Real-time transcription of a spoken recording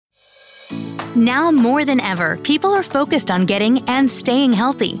Now more than ever, people are focused on getting and staying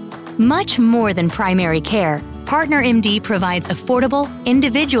healthy. Much more than primary care, Partner MD provides affordable,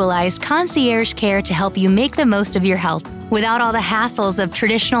 individualized concierge care to help you make the most of your health without all the hassles of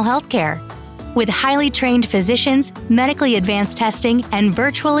traditional healthcare. With highly trained physicians, medically advanced testing, and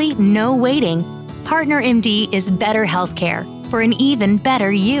virtually no waiting, Partner MD is better healthcare for an even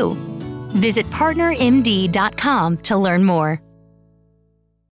better you. Visit partnermd.com to learn more.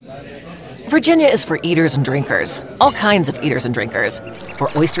 Virginia is for eaters and drinkers, all kinds of eaters and drinkers. For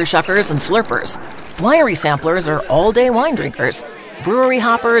oyster shuckers and slurpers. Winery samplers are all-day wine drinkers. Brewery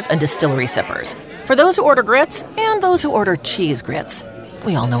hoppers and distillery sippers. For those who order grits and those who order cheese grits.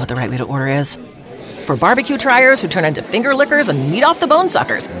 We all know what the right way to order is. For barbecue triers who turn into finger lickers and meat off the bone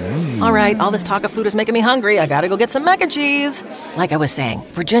suckers. All right, all this talk of food is making me hungry. I gotta go get some mac and cheese. Like I was saying,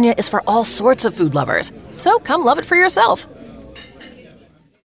 Virginia is for all sorts of food lovers. So come love it for yourself.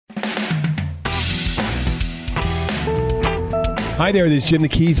 Hi there, this is Jim the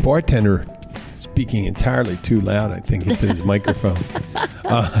Keys, bartender, speaking entirely too loud, I think, into his microphone.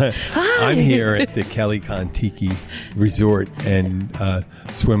 I'm here at the Kelly Kontiki Resort and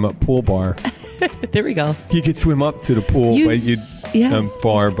swim up pool bar. There we go. You could swim up to the pool,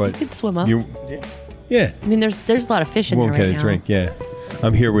 bar, but you could swim up. Yeah. I mean, there's a lot of fish in there right now. Won't get a drink, yeah.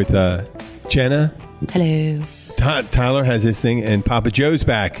 I'm here with Jenna. Hello. Tyler has this thing, and Papa Joe's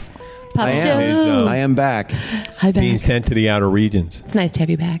back. Papa Joe. I am back. Hi, back. Being sent to the outer regions. It's nice to have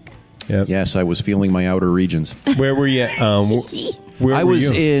you back. Yep. Yes, I was feeling my outer regions. Where were you?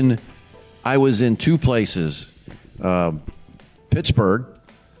 I was in two places. Pittsburgh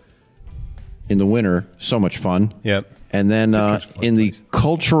in the winter, so much fun. Yep. And then in the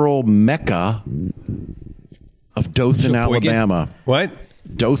cultural mecca of Dothan, Alabama. What?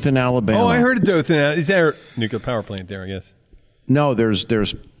 Dothan, Alabama. Oh, I heard of Dothan. Is there a nuclear power plant there, I guess? No, there's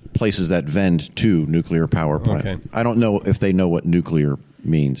places that vend to nuclear power plant. Okay. I don't know if they know what nuclear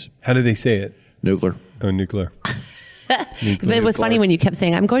means. How do they say it? Nuclear. Oh, nuclear. But it was funny when you kept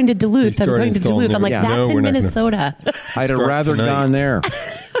saying, I'm going to Duluth. I'm going to Duluth. I'm like, that's in Minnesota. I'd have rather gone there.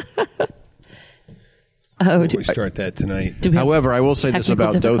 We start that tonight. However, I will say this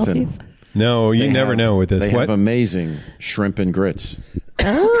about Dothan. No, you never know with this. They have amazing shrimp and grits.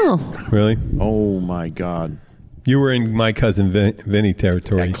 Oh. Really? Oh, my God. You were in my cousin Vinny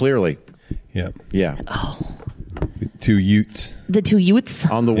territory. Yeah, clearly. Yeah. Yeah. Oh. The two Utes. The two Utes.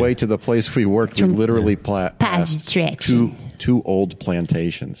 On the way to the place we worked, we literally passed two old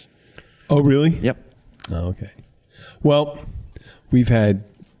plantations. Oh, really? Yep. Oh, okay. Well, we've had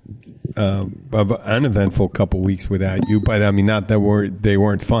an uneventful couple weeks without you, but I mean, not that they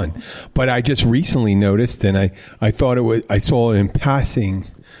weren't fun. But I just recently noticed, and I thought I saw in passing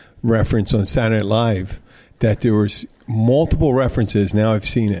reference on Saturday Night Live that there was multiple references. Now I've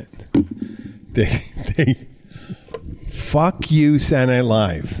seen it. They fuck you, Saturday Night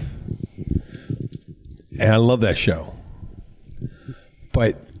Live. And I love that show.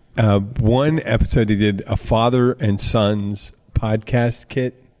 But one episode they did a father and son's podcast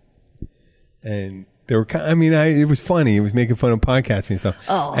kit. And they were it was funny. It was making fun of podcasting and stuff.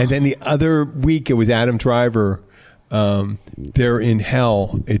 Oh. And then the other week it was Adam Driver. They're in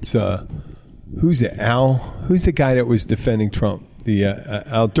hell. It's who's it? Al? Who's the guy that was defending Trump? The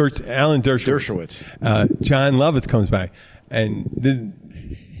Alan Dershowitz. John Lovitz comes back, and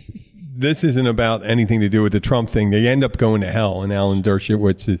this isn't about anything to do with the Trump thing. They end up going to hell, and Alan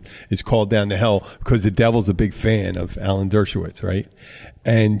Dershowitz is called down to hell because the devil's a big fan of Alan Dershowitz, right?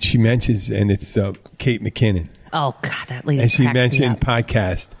 And she mentions, and it's Kate McKinnon. Oh, God, that lady. And she mentioned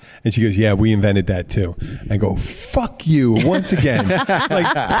podcast. And she goes, yeah, we invented that too. I go, fuck you once again.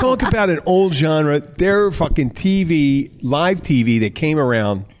 Like, talk about an old genre. They're fucking live TV that came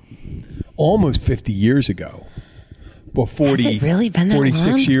around almost 50 years ago. Well, 40, Has it really been that 46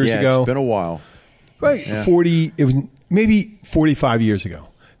 long? years ago. It's been a while. Right. Yeah. It was maybe 45 years ago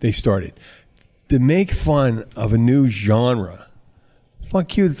they started. To make fun of a new genre.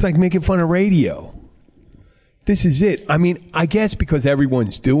 Fuck you. It's like making fun of radio. This is it. I mean, I guess because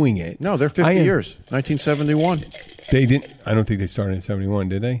everyone's doing it. No, they're 50 years. 1971. They didn't. I don't think they started in 71,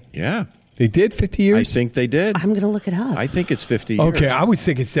 did they? Yeah. They did 50 years? I think they did. I'm going to look it up. I think it's 50 years. Okay, I would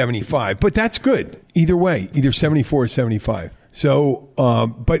think it's 75, but that's good. Either way, either 74 or 75. So,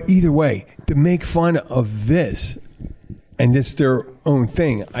 but either way, to make fun of this and this their own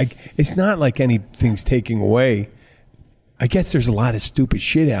thing, it's not like anything's taking away. I guess there's a lot of stupid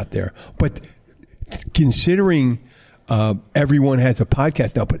shit out there, but considering everyone has a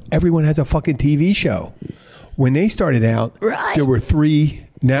podcast now, but everyone has a fucking TV show. When they started out, right. There were three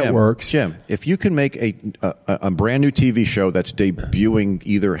networks. Jim, if you can make a brand new TV show that's debuting,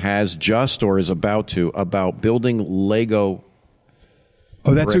 either has just or is about to, about building Lego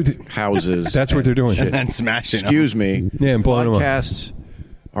houses. That's what they're doing. And then smashing Excuse me. Yeah, and blowing them up. Podcasts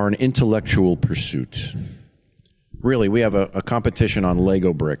are an intellectual pursuit. Really, we have a competition on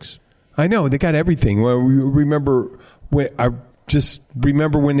Lego bricks. I know. They got everything. Well, remember when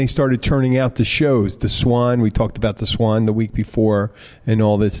they started turning out the shows, the Swan. We talked about the Swan the week before and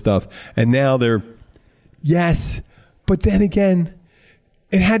all this stuff. And now yes. But then again,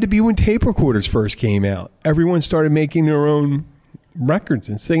 it had to be when tape recorders first came out. Everyone started making their own records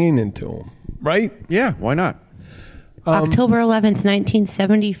and singing into them, right? Yeah, why not? October 11th,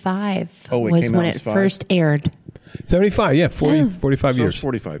 1975 was when it first aired. 75, yeah, 45 years.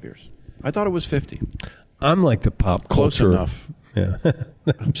 45 years. I thought it was 50. I'm like the pop Close culture. enough. Yeah.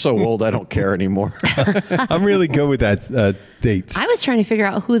 I'm so old I don't care anymore. I'm really good with that dates. I was trying to figure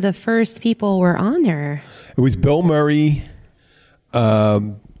out who the first people were on there. It was Bill Murray,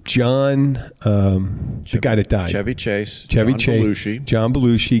 John, the guy that died. Chevy Chase, Belushi, John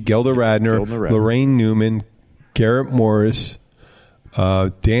Belushi, Gilda Radner, Lorraine Newman, Garrett Morris,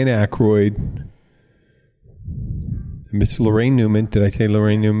 Dan Aykroyd, Miss Lorraine Newman. Did I say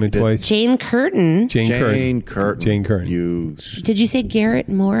Lorraine Newman twice? Jane Curtin. Jane Curtin. Did you say Garrett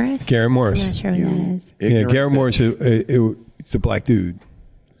Morris? Garrett Morris. I'm not sure who that is. Yeah, Garrett Morris. It's the black dude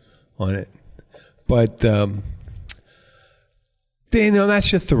on it. But that's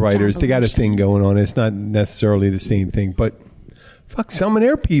just the writers. They got a thing going on. It's not necessarily the same thing. But fuck, some of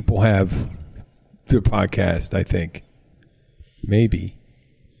their people have their podcast, I think. Maybe.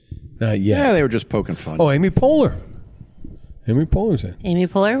 Not yet. Yeah, they were just poking fun. Oh, Amy Poehler. Amy Poehler's in. Amy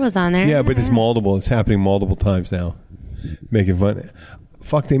Poehler was on there. Yeah, but it's multiple. It's happening multiple times now. Making fun.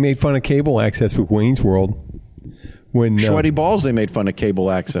 Fuck, they made fun of cable access with Wayne's World. When Sweaty Balls, they made fun of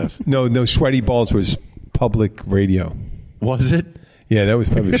cable access. No, Sweaty Balls was public radio. Was it? Yeah, that was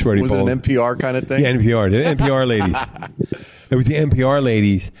probably Sweaty Was Balls. Was it an NPR kind of thing? Yeah, NPR. The NPR ladies. It was the NPR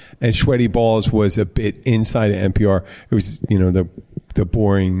ladies, and Sweaty Balls was a bit inside of NPR. It was, the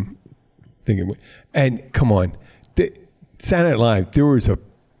boring thing. And come on, Saturday Night Live, there was a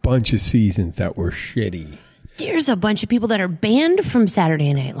bunch of seasons that were shitty. There's a bunch of people that are banned from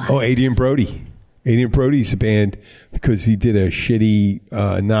Saturday Night Live. Oh, Adrian Brody. Adrian Brody's banned because he did a shitty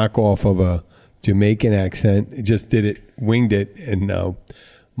knockoff of a Jamaican accent. He just did it, winged it, and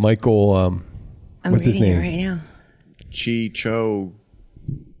Michael, what's his name? Right now. Cho.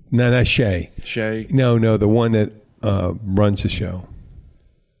 No, not Shay. Shay? No, the one that runs the show.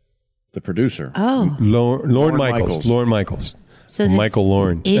 The producer. Oh. Lorne Michaels. Lorne Michaels. So Michael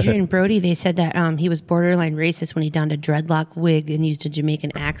Lorne. Adrian Brody, they said that he was borderline racist when he donned a dreadlock wig and used a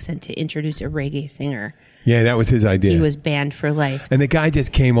Jamaican accent to introduce a reggae singer. Yeah, that was his idea. He was banned for life. And the guy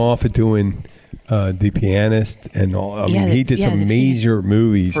just came off of doing The Pianist and all. I mean, he did some major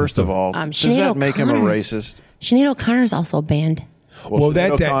movies. First of all, does that make him a racist? Sinead O'Connor's also banned. Well,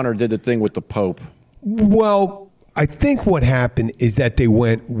 Sinead O'Connor did the thing with the Pope. Well, I think what happened is that they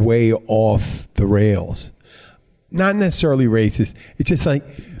went way off the rails. Not necessarily racist. It's just like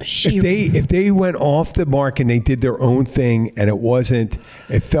if they went off the mark and they did their own thing and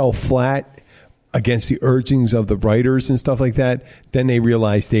it fell flat against the urgings of the writers and stuff like that, then they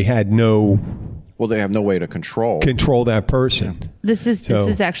realized they had they have no way to control that person. Yeah. This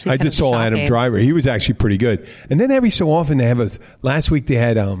is actually I just saw shocking. Adam Driver. He was actually pretty good. And then every so often they have last week they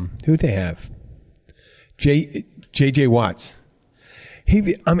had who'd they have? J.J. Watts.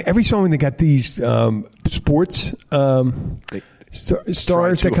 Every so often they got these sports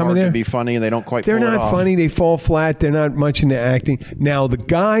stars that come in there. To be funny and they don't quite. They're not funny. They fall flat. They're not much into acting. Now the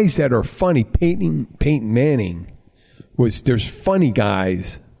guys that are funny, Peyton Manning there's funny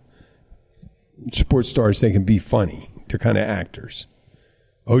guys, sports stars. They can be funny. They're kind of actors.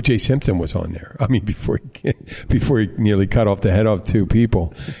 O.J. Simpson was on there. I mean, before he nearly cut off the head of two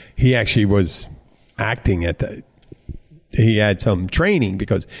people, he actually was acting he had some training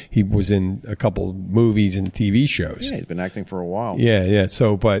because he was in a couple movies and TV shows. Yeah, he's been acting for a while. Yeah.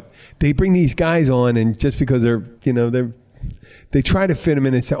 So, but they bring these guys on, and just because they try to fit them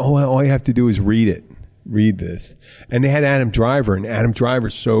in and say, "Oh, well, all you have to do is read this." And they had Adam Driver, and Adam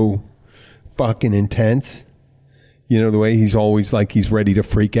Driver's so fucking intense. The way he's always like he's ready to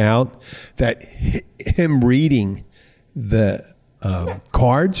freak out. That him reading the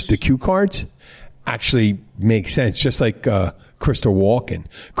cards, the cue cards, actually makes sense. Just like Christopher Walken.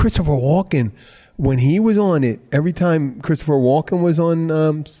 Christopher Walken, when he was on it, every time Christopher Walken was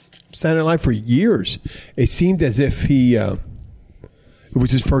on Saturday Night Live for years, it seemed as if it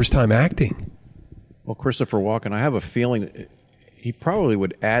was his first time acting. Well, Christopher Walken, I have a feeling He probably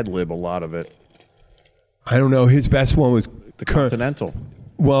would ad-lib a lot of it. I don't know. His best one was the Continental.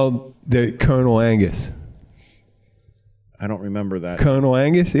 Well, the Colonel Angus. I don't remember that. Colonel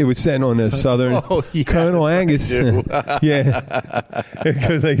Angus? It was set on the southern. Oh, yes, Colonel Angus. Yeah. It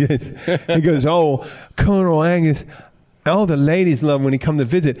goes like this. He goes, oh, Colonel Angus. All the ladies love when he come to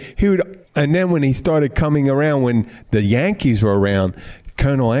visit. He would, and then when he started coming around, when the Yankees were around,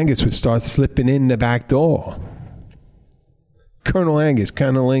 Colonel Angus would start slipping in the back door. Colonel Angus,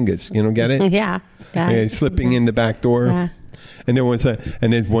 you know, get it? Yeah. Yeah, slipping in the back door. Yeah. And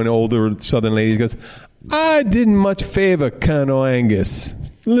then one older Southern lady goes, I didn't much favor Colonel Angus.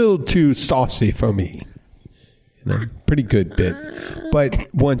 A little too saucy for me. You know, pretty good bit.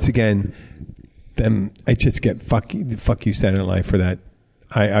 But once again, I just get fuck you Saturday Night Live for that.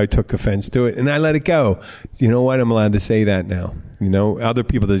 I took offense to it and I let it go. You know what? I'm allowed to say that now. You know, other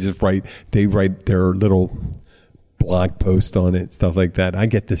people that just write their little blog post on it, stuff like that. I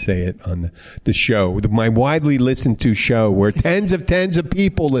get to say it on the show, my widely listened to show, where tens of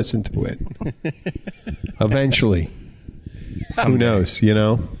people listen to it. Eventually, who knows? You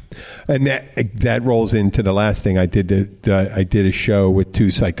know, and that rolls into the last thing I did. I did a show with two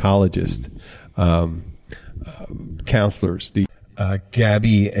psychologists, counselors,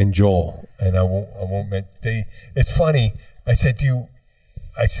 Gabby and Joel, and I won't. It's funny. I said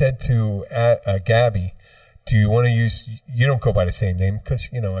to Gabby, do you want to use, you don't go by the same name, because,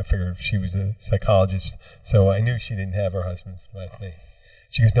 you know, I figured she was a psychologist, so I knew she didn't have her husband's last name.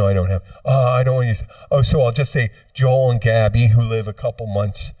 She goes, no, I don't have. Oh, I don't want to use. Oh, so I'll just say Joel and Gabby, who live a couple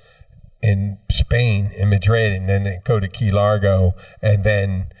months in Spain, in Madrid, and then they go to Key Largo, and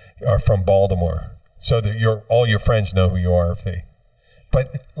then are from Baltimore. So that all your friends know who you are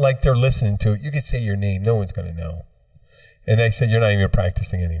but like they're listening to it. You can say your name, no one's going to know. And I said, you're not even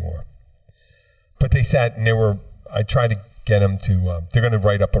practicing anymore. But they sat and I tried to get them to, they're going to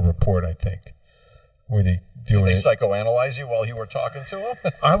write up a report, I think, where they do it. Did they psychoanalyze you while you were talking to them?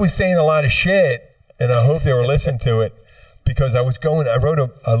 I was saying a lot of shit, and I hope they were listening to it, because I wrote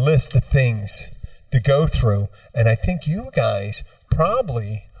a list of things to go through, and I think you guys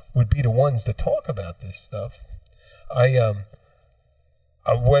probably would be the ones to talk about this stuff.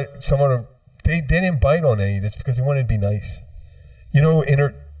 They didn't bite on any of this because they wanted to be nice. You know,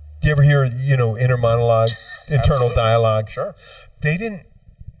 do you ever hear, you know, inner monologue, internal Absolutely. dialogue? Sure. They didn't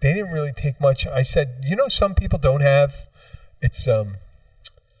really take much. I said, you know, some people don't have. It's a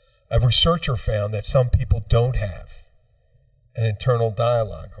researcher found that some people don't have an internal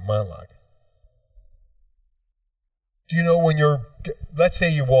dialogue or monologue. Do you know when let's say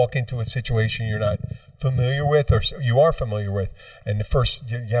you walk into a situation you're not familiar with, or you are familiar with, and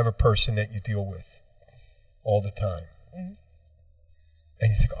you have a person that you deal with all the time. Mm-hmm. And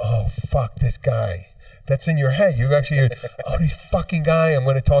you think, oh, fuck, this guy. That's in your head. You actually hear, oh, this fucking guy, I'm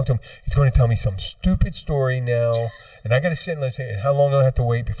going to talk to him. He's going to tell me some stupid story now. And I got to sit and listen. And how long do I have to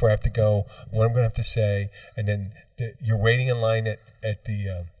wait before I have to go? What I'm going to have to say. And then you're waiting in line at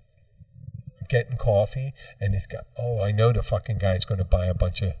the getting coffee. And this guy, oh, I know the fucking guy's going to buy a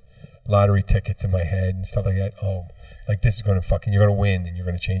bunch of lottery tickets in my head and stuff like that. Oh, like this is going to fucking, you're going to win and you're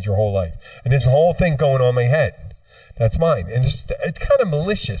going to change your whole life. And there's a whole thing going on in my head. That's mine. And it's kind of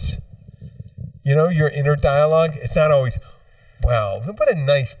malicious. You know, your inner dialogue, it's not always, wow, what a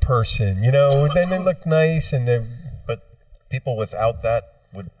nice person. You know, then they look nice and they're... But people without that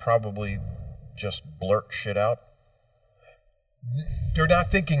would probably just blurt shit out. They're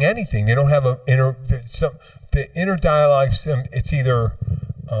not thinking anything. They don't have the inner dialogue, it's either,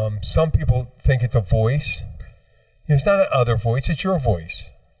 some people think it's a voice. You know, it's not an other voice, it's your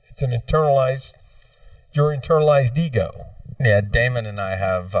voice. It's an your internalized ego. Yeah, Damon and I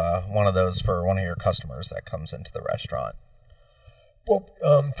have one of those for one of your customers that comes into the restaurant. Well,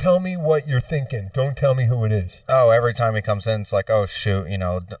 tell me what you're thinking. Don't tell me who it is. Oh, every time he comes in, it's like, oh, shoot, you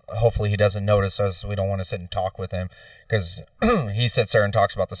know, hopefully he doesn't notice us. We don't want to sit and talk with him because he sits there and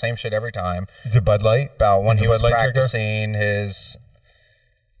talks about the same shit every time. Is it Bud Light? About when he was practicing his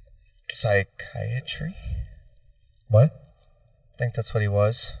psychiatry. What? I think that's what he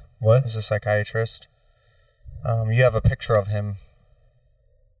was. What? He was a psychiatrist. You have a picture of him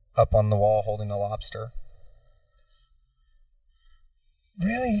up on the wall holding a lobster.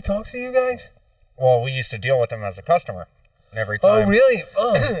 Really? He talks to you guys? Well, we used to deal with him as a customer. And every time, oh, really?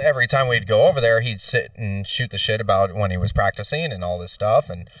 Oh. Every time we'd go over there, he'd sit and shoot the shit about when he was practicing and all this stuff.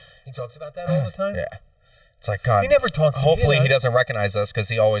 And he talks about that all the time? Yeah. It's like, God. He never talks to me. Hopefully he doesn't recognize us because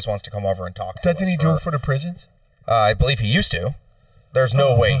he always wants to come over and talk to us. Doesn't he do it for the prisons? I believe he used to. There's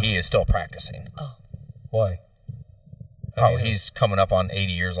no way he is still practicing. Why? Oh, he's coming up on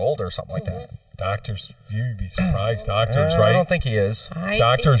 80 years old or something like that. doctors, you'd be surprised. Doctors, I right? don't think he is.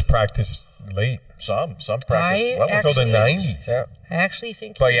 Doctors practice late. Some practice well Until the Actually- 90s. Yeah. I actually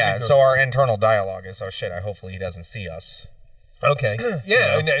think. But yeah, so our internal dialogue is, oh shit, hopefully he doesn't see us. Okay.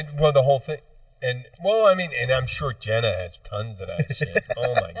 Yeah. Well, the whole thing. And, well, I mean, and I'm sure Jenna has tons of that shit.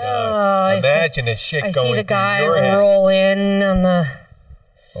 Oh, my God. Imagine this shit I going see the through guy your head. roll in on the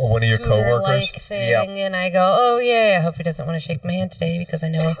Or one of your coworkers. scooter-like thing, Yep. and I go, "Oh yeah, I hope he doesn't want to shake my hand today because I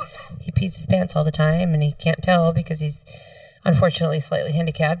know he pees his pants all the time, and he can't tell because he's unfortunately slightly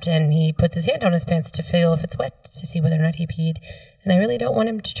handicapped, and he puts his hand on his pants to feel if it's wet to see whether or not he peed, and I really don't want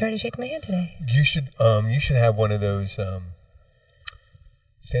him to try to shake my hand today." You should have one of those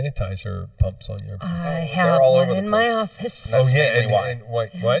sanitizer pumps on your. I have all one over the in my place. office. That's mainly and, why.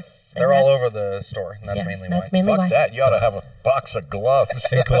 and what? They're all that's- over the store. And that's yeah, mainly that's why. mainly Fuck why. that. You ought to have a box of gloves.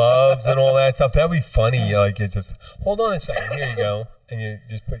 And gloves and all that stuff. That'd be funny. Like, it's just, hold on a second. Here you go. And you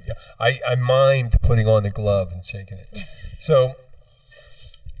just put, I mimed putting on the glove and shaking it. So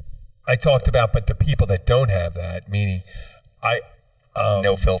I talked about, but the people that don't have that, meaning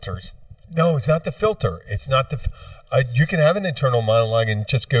No filters. no, it's not the filter. It's not the, you can have an internal monologue and it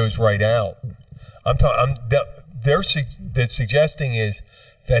just goes right out. The suggesting is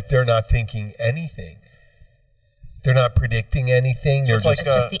that they're not thinking anything. They're not predicting anything. They're It's like, It's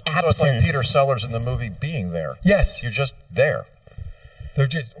just the so it's like absence. Peter Sellers in the movie Being There. yes, You're just there. they're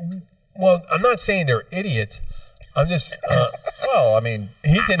just. Well, I'm not saying they're idiots. I'm just. Well, I mean,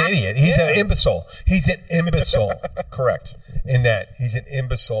 He's an idiot. He's an imbecile. He's an imbecile. correct. In that he's an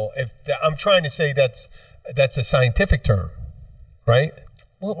imbecile. I'm trying to say that's a scientific term, right?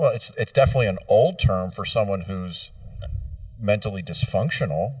 Well, it's definitely an old term for someone who's mentally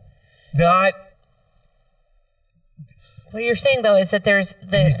dysfunctional. Not. What you're saying though is that there's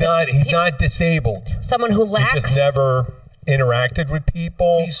He's not disabled. someone who He lacks. just never interacted with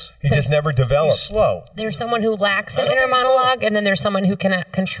people. He just never He's developed. slow. There's someone who lacks an I don't inner think so. monologue, and then there's someone who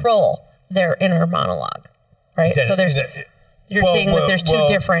cannot control their inner monologue, right? Is So there's that- you're well, saying that there's two well,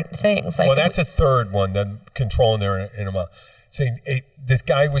 different things. Like, Well, that's a third one, the controlling their inner monologue. Saying this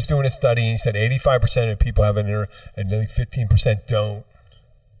guy was doing a study, and he said 85% of people have an inner, and only 15% don't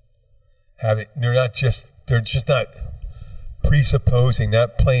have it. They're just not presupposing,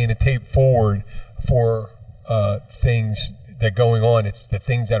 not playing a tape forward for things that are going on. It's the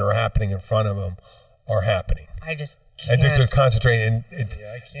things that are happening in front of them are happening. I just And can't. they're concentrating, and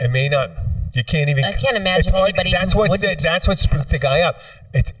it may not. You can't even. I can't imagine it's hard. anybody That's who what. wouldn't. That's what spooked the guy up.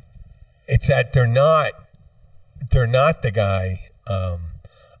 It's that they're not. They're not the guy.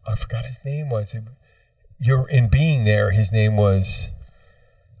 I forgot his name was. You're in Being There. His name was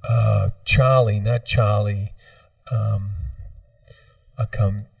Charlie, not Charlie.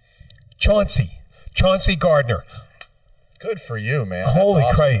 Chauncey Gardner. Good for you, man. That's Holy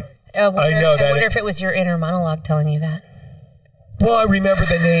awesome. crap! I wonder, I know I that wonder it- if it was your inner monologue telling you that. Well, I remember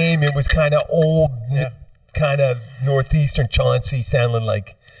the name. It was kind of old, Yeah. kind of northeastern Chauncey, sounded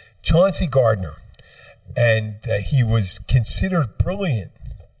like Chauncey Gardner, and he was considered brilliant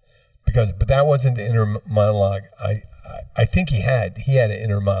but that wasn't the inner monologue. I think he had an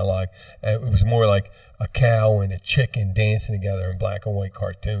inner monologue. It was more like a cow and a chicken dancing together in black and white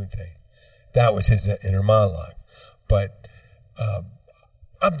cartoon thing. That was his inner monologue, but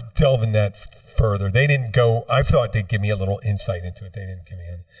I'm delving that further. They didn't go. I thought they'd give me a little insight into it. They didn't give me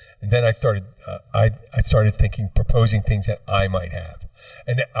any. And then I started. I started thinking, proposing things that I might have,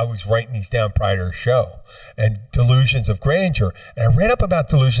 and I was writing these down prior to the show. And delusions of grandeur. And I read up about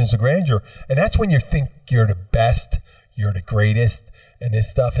delusions of grandeur, and that's when you think you're the best, you're the greatest, and this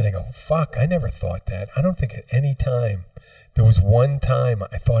stuff. And I go, fuck, I never thought that. I don't think at any time. There was one time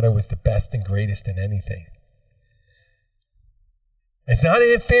I thought I was the best and greatest in anything. It's not an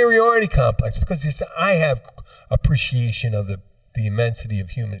inferiority complex because I have appreciation of the immensity of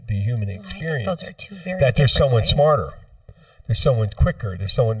the human experience. those are two very that there's different someone things. smarter, there's someone quicker,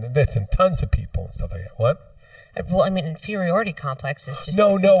 there's someone this, and tons of people and stuff like that. What? Well, I mean, inferiority complex is just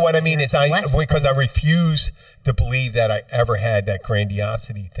No. What I mean is, less because than- I refuse to believe that I ever had that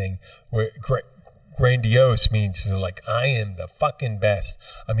grandiosity thing. Where grandiose means like I am the fucking best.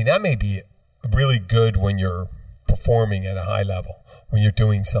 I mean, that may be really good when you're performing at a high level, when you're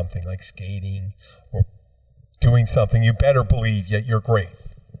doing something like skating or doing something. You better believe that you're great.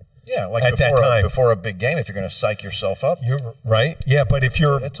 Yeah, like At that time. before a big game, if you're going to psych yourself up. You're right. Yeah, but if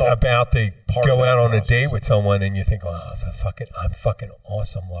you're It's all about to part go of that out on a process. date with someone and you think, oh, I'm fucking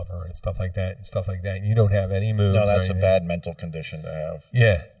awesome lover and stuff like that, and you don't have any moves. No, or that's a anything. bad mental condition to have.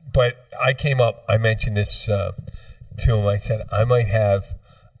 Yeah, but I mentioned this to him. I said, I might have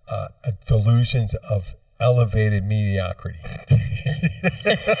delusions of elevated mediocrity.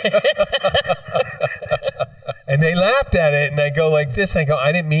 And they laughed at it, and I go like this. I go,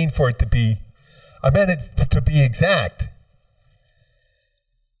 I didn't mean for it to be, I meant it to be exact.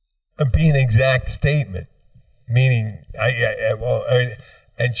 Be an exact statement. Meaning,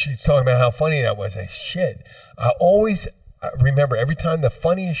 and she's talking about how funny that was. I always remember every time the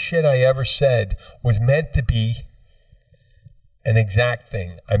funniest shit I ever said was meant to be an exact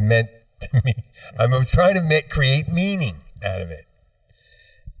thing. I was trying to create meaning out of it.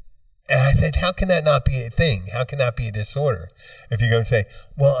 And I said, how can that not be a thing? How can that be a disorder? If you're going to say,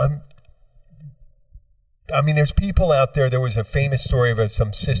 well, there's people out there. There was a famous story about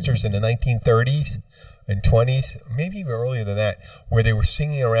some sisters in the 1930s and 20s, maybe even earlier than that, where they were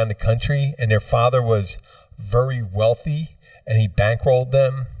singing around the country, and their father was very wealthy, and he bankrolled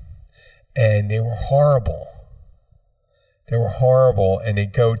them, and they were horrible. And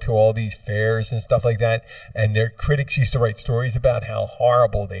they'd go to all these fairs and stuff like that, and their critics used to write stories about how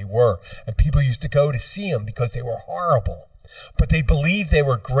horrible they were, and people used to go to see them because they were horrible. But they believed they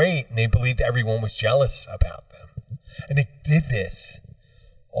were great, and they believed everyone was jealous about them. And they did this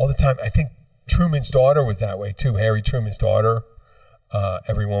all the time. I think Truman's daughter was that way too. Harry Truman's daughter.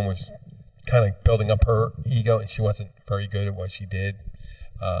 Everyone was kind of building up her ego, and she wasn't very good at what she did.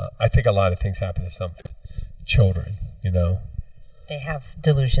 I think a lot of things happen to some children, They have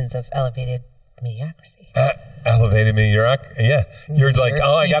delusions of elevated mediocrity. Elevated mediocrity, yeah. You're like,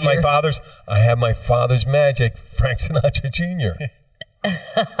 oh, I have my father's magic, Frank Sinatra Jr.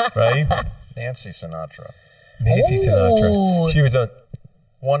 Right? Nancy Sinatra. Sinatra. She was on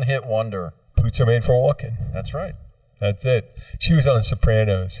One-hit wonder. Boots Are Made for Walking. That's right. That's it. She was on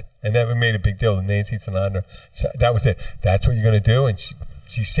Sopranos, and that made a big deal. The Nancy Sinatra. So that was it. That's what you're going to do. And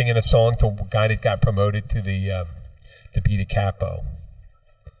she's singing a song to a guy that got promoted to be the capo.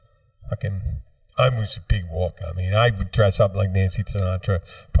 I was a big walk. I would dress up like Nancy Sinatra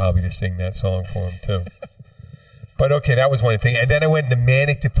probably to sing that song for him too. But okay, that was one thing. And then I went into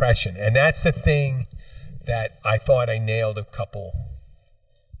manic depression, and that's the thing that I thought I nailed a couple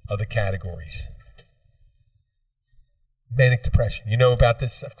of the categories. Manic depression. You know about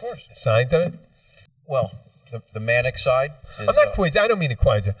this? Of course. Signs of it? Well, the manic side is... I'm not quiz. I don't mean to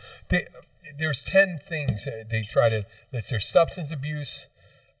quiz. There's 10 things they try to... There's substance abuse,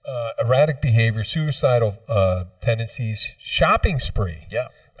 erratic behavior, suicidal tendencies, shopping spree. Yeah.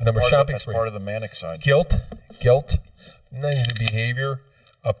 That's part of the manic side. Guilt, the behavior,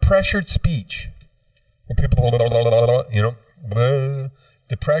 pressured speech. Where people,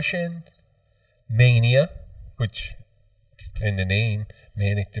 depression, mania, which in the name,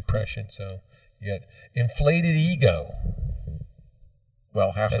 manic depression. So you got inflated ego.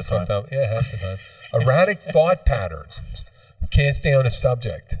 Well, half the time. Yeah, half the time. Erratic thought pattern. Can't stay on a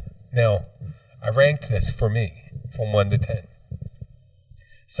subject. Now, I ranked this for me from 1 to 10.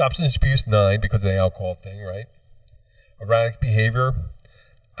 Substance abuse, 9 because of the alcohol thing, right? Erratic behavior,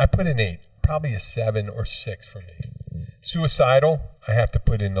 I put an 8. Probably a 7 or 6 for me. Suicidal, I have to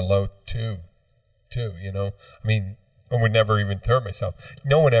put in the low 2. I would never even hurt myself.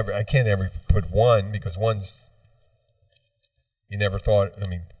 I can't ever put 1 because 1's, you never thought,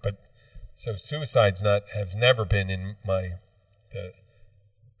 so suicide's has never been in my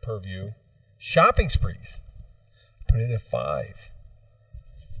purview. Shopping sprees, put it at 5.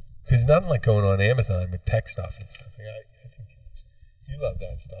 Because nothing like going on Amazon with tech stuff and stuff. I think you love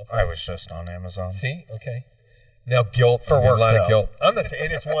that stuff. I was just on Amazon. See? Okay. Now, guilt. For work, a lot though. of guilt. I'm not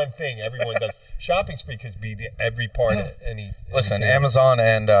saying it's one thing. Everyone does. Shopping spree could be every part of any. Listen, anything. Amazon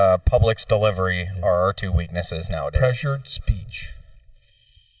and Publix delivery are our 2 weaknesses nowadays. Pressured speech.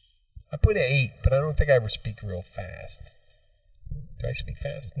 I put an 8, but I don't think I ever speak real fast. Do I speak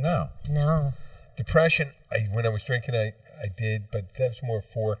fast? No. Depression, when I was drinking, I did, but that's more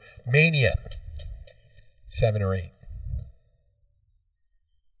 4. Mania, 7 or 8.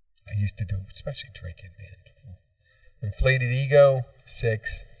 I used to do, especially drinking, man. Inflated ego,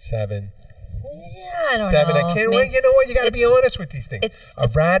 6, 7. Yeah, I don't 7. know. I can't wait. You know what? You got to be honest with these things.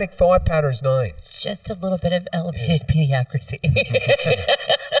 Erratic thought patterns, 9. Just a little bit of elevated mediocrity.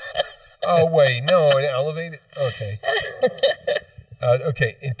 Oh, wait. No, elevated. Okay.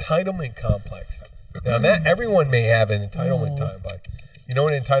 Okay. Entitlement complex. Now, that everyone may have an entitlement complex. You know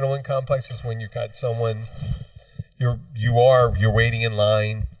what an entitlement complex is? When you've got someone, you're waiting in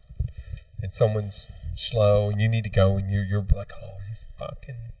line, and someone's slow, and you need to go, and you're like, oh, you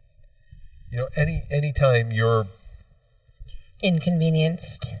fucking, anytime you're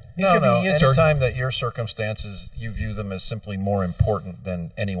inconvenienced. No. Anytime that your circumstances, you view them as simply more important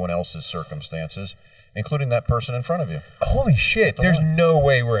than anyone else's circumstances, including that person in front of you. Holy shit! There's no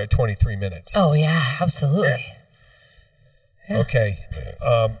way we're at 23 minutes. Oh yeah, absolutely. Yeah. Okay,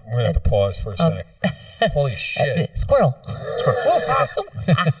 we're gonna have to pause for a sec. Holy shit! Squirrel. What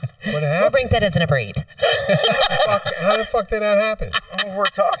We'll happened? bring that as an braid. How the fuck did that happen? Oh, we're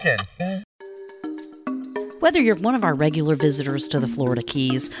talking. Whether you're one of our regular visitors to the Florida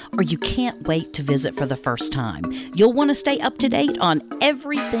Keys or you can't wait to visit for the first time, you'll want to stay up to date on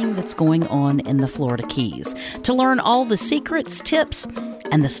everything that's going on in the Florida Keys. To learn all the secrets, tips,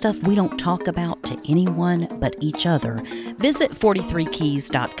 and the stuff we don't talk about to anyone but each other, visit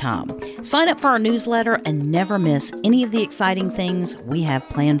 43keys.com. Sign up for our newsletter and never miss any of the exciting things we have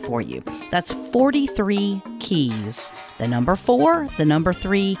planned for you. That's 43 Keys, the number 4, the number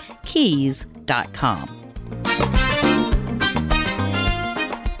 3, keys.com.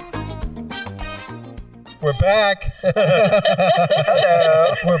 We're back.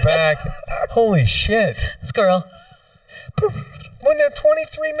 Hello. We're back. Holy shit. Squirrel. Well, now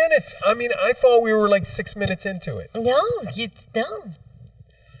 23 minutes. I mean, I thought we were like 6 minutes into it. No.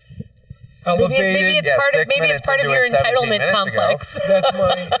 Elevated. Maybe it's part of your entitlement complex. That's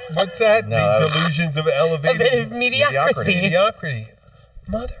my, what's that? No, the delusions of elevated mediocrity.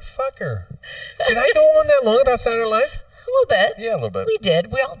 Motherfucker. Did I go on that long about Saturday Night Live? A little bit. Yeah, a little bit. We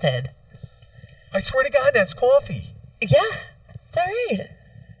did. We all did. I swear to God, that's coffee. Yeah. It's all right.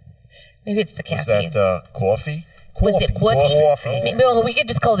 Maybe it's the Was caffeine. that coffee? Was it coffee? No, we could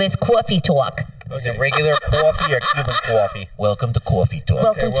just call this coffee talk. Is it regular coffee or Cuban coffee? Welcome to Coffee Talk.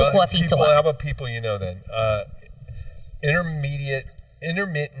 Welcome to Coffee people, Talk. How about people you know then?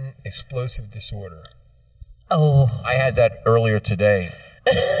 Intermittent explosive disorder. Oh. I had that earlier today.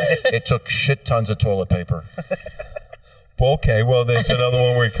 It took shit tons of toilet paper. Well, okay, well, there's another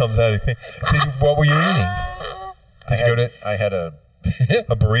one where it comes out of the thing. What were you eating? I had a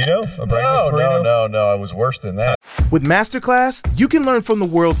burrito? A breakfast burrito? No. It was worse than that. With Masterclass, you can learn from the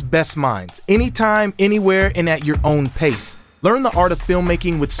world's best minds, anytime, anywhere, and at your own pace. Learn the art of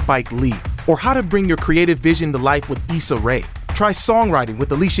filmmaking with Spike Lee, or how to bring your creative vision to life with Issa Rae. Try songwriting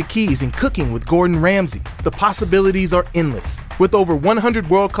with Alicia Keys and cooking with Gordon Ramsay. The possibilities are endless. With over 100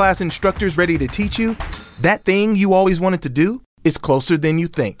 world-class instructors ready to teach you, that thing you always wanted to do is closer than you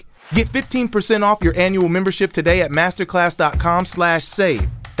think. Get 15% off your annual membership today at masterclass.com/save.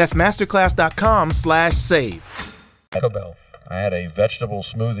 That's masterclass.com/save. Taco Bell. I had a vegetable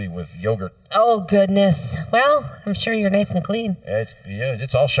smoothie with yogurt. Oh, goodness. Well, I'm sure you're nice and clean.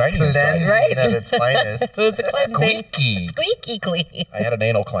 It's all shiny inside. Right. At its finest. It was a cleansing. Squeaky. Squeaky clean. I had an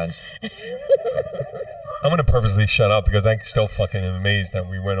anal cleanse. I'm going to purposely shut up because I still fucking am amazed that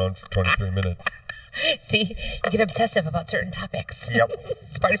we went on for 23 minutes. See, you get obsessive about certain topics. Yep.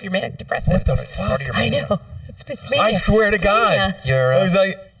 It's part of your manic depressive. What the fuck? Part of your I mania. know. It's I mania. swear to It's God. mania. You're I was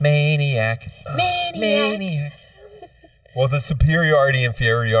like, maniac. Maniac. well, the superiority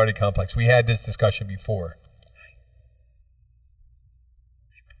inferiority complex. We had this discussion before.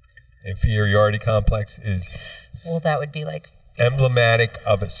 Inferiority complex is Well, that would be like emblematic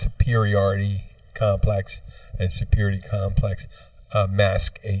of a superiority complex, and superiority complex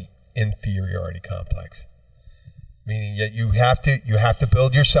mask a inferiority complex. Meaning that you have to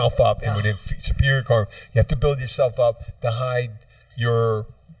build yourself up, and with superior complex, you have to build yourself up to hide your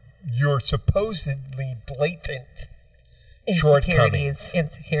supposedly blatant shortcomings.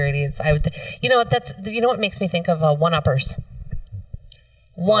 Insecurities. I would. You know what makes me think of one-uppers.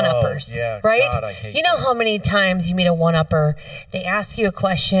 One-uppers, yeah, right? God, I hate you know that. how many times you meet a one-upper, they ask you a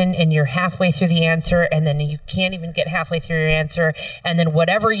question and you're halfway through the answer, and then you can't even get halfway through your answer, and then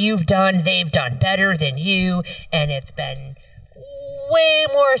whatever you've done, they've done better than you, and it's been way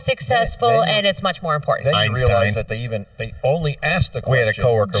more successful, Then you- and it's much more important. Then you Einstein. realize that they only asked the We question. had a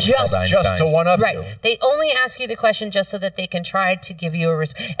coworker Just- called Einstein. just to one up Right. you. They only ask you the question just so that they can try to give you a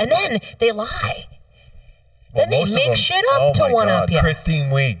response, and then they lie. Well, Then they most of make them- shit up oh to my one-up God. you. Christine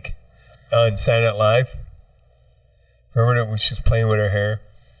Wiig on Saturday Night Live. Remember that when she was playing with her hair,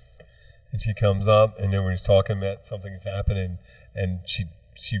 and she comes up, and then we're just talking about something's happening, and she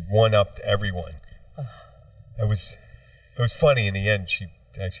one-upped everyone. It was funny in the end. She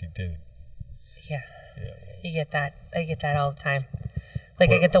actually did. Yeah. You get that. I get that all the time. Like,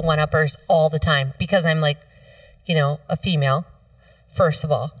 I get the one-uppers all the time because I'm like, a female, first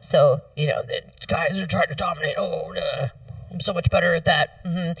of all. So, the guys are trying to dominate. Oh, I'm so much better at that.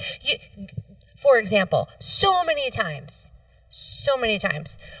 For example, so many times.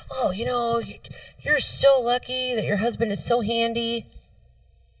 Oh, you're so lucky that your husband is so handy.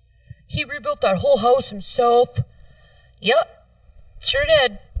 He rebuilt that whole house himself. Yep. Sure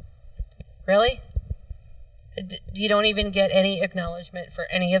did. Really? You don't even get any acknowledgement for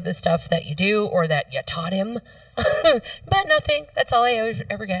any of the stuff that you do or that you taught him. But nothing. That's all I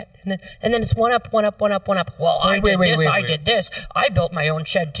ever get. And then it's one up. Well, I did this. I built my own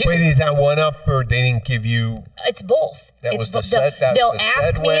shed too. Wait, is that one up or they didn't give you? It's both. That it's was the set. They'll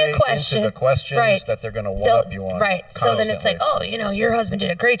ask me a question. Into the questions that they're going to one up you on. Right. Constantly. So then it's like, oh, your husband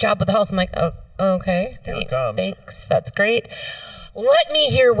did a great job with the house. I'm like, oh, okay. Here it comes. Thanks. That's great. Let me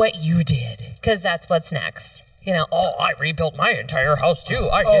hear what you did, because that's what's next. I rebuilt my entire house too.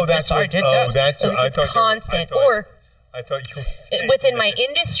 I did that. So it's constant. I thought you were saying within my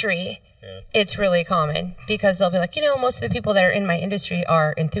industry, it's really common because they'll be like, most of the people that are in my industry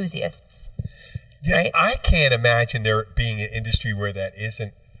are enthusiasts. Yeah, right? I can't imagine there being an industry where that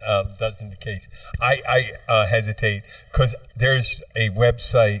isn't the case. I hesitate because there's a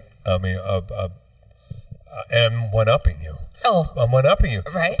website. I'm one-upping you. Oh, I'm one-upping you.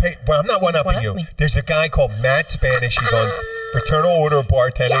 Right. Well, I'm not one-upping you. There's a guy called Matt Spanish. He's on Fraternal Order of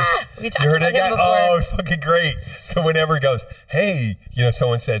Bartenders. Yeah, we talked you heard about that guy? him before. Oh, it's fucking great. So whenever he goes, hey,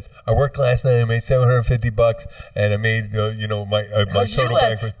 someone says, I worked last night, I made $750, and I made, my total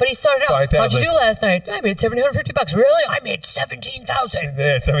banquet. But he started out, 5,000. how'd you do last night? I made $750. Really? I made 17,000.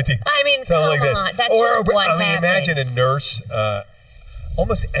 Yeah, 17. I mean, come like on. This. That's just what happens. Imagine a nurse,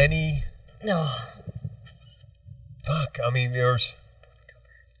 almost any. No. Fuck. There's.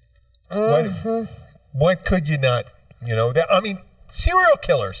 What could you not? Serial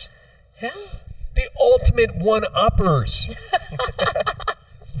killers. Yeah. The ultimate one-uppers.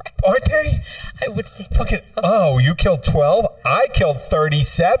 Aren't they? I would think. Fucking. Oh, you killed 12. I killed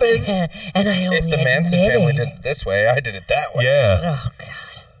 37. And I only If the Manson family did it this way, I did it that way. Yeah. Oh God.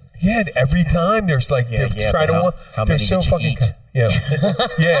 Yeah. Every time there's like they try to. How many so did you fucking. eat? Yeah.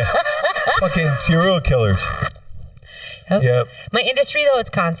 Yeah. Fucking serial killers. Yep. Yeah. My industry, though, it's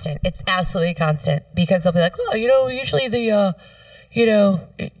constant. It's absolutely constant because they'll be like, well, usually the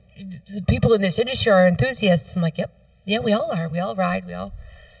people in this industry are enthusiasts. I'm like, yep. Yeah, we all are. We all ride. We all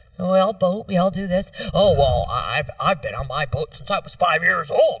boat. We all do this. Oh, well, I've been on my boat since I was 5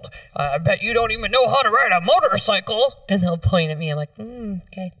 years old. I bet you don't even know how to ride a motorcycle. And they'll point at me. I'm like,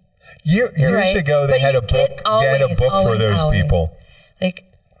 okay. Years right. ago, they had a book. They had a book for those people. Like,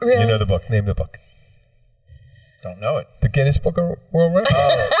 really? You know the book. Name the book. Don't know it. The Guinness Book of World Records. No,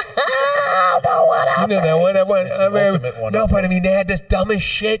 what You know that one? ultimate one. No, but they had this dumbest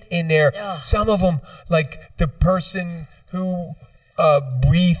shit in there. Yeah. Some of them, like the person who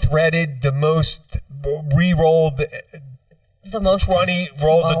re-threaded the most, re-rolled the most 20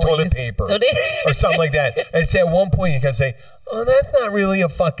 rolls of toilet paper or something like that. And it's at one point you can say, oh, that's not really a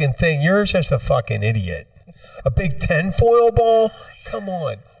fucking thing. You're just a fucking idiot. A big 10 foil ball? Come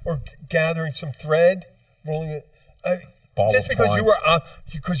on. Or gathering some thread, rolling it. Just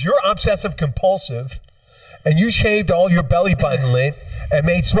because you're obsessive compulsive and you shaved all your belly button lint and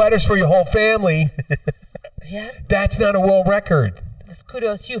made sweaters for your whole family, that's not a world record.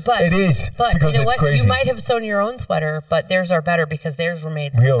 Kudos to you, but it is. But because you know it's what? crazy. You might have sewn your own sweater, but theirs are better because theirs were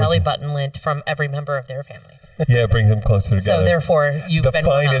made from belly button lint from every member of their family. Yeah, it brings them closer together. So therefore, you've been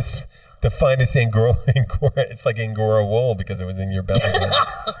finest. The finest Angora. It's like Angora wool because it was in your belly.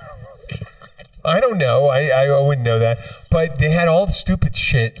 I don't know. I wouldn't know that. But they had all the stupid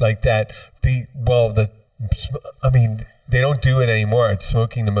shit like that. They don't do it anymore. It's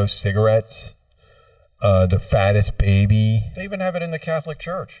smoking the most cigarettes. The fattest baby. They even have it in the Catholic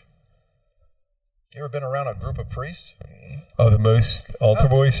Church. You ever been around a group of priests? Oh, the most altar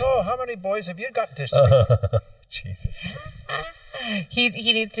boys? Oh, how many boys have you got to see? Jesus Christ. He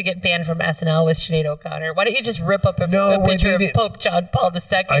needs to get banned from SNL with Sinead O'Connor. Why don't you just rip up a picture of Pope John Paul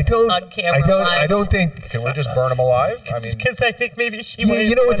II on camera? I don't think. Can we just burn him alive? Because I think maybe she. Yeah,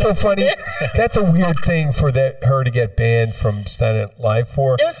 you know what's so funny? That's a weird thing for her to get banned from Saturday Night Live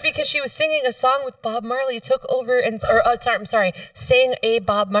for. No, it's because she was singing a song with Bob Marley, took over sang a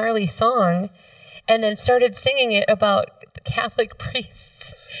Bob Marley song, and then started singing it about Catholic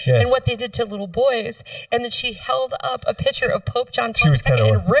priests. Yeah. And what they did to little boys, and then she held up a picture of Pope John Paul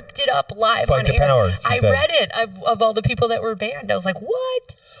II and ripped it up live on air. Power, I read it of all the people that were banned. I was like,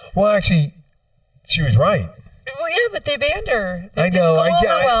 "What?" Well, actually, she was right. Well, yeah, but they banned her. I know.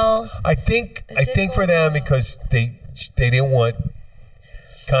 I think for them because they didn't want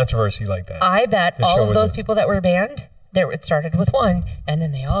controversy like that. I bet all of those people that were banned. It started with one, and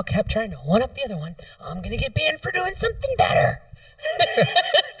then they all kept trying to one up the other one. I'm going to get banned for doing something better.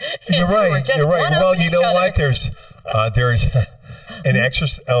 You're right. Well, you know what? There's an extra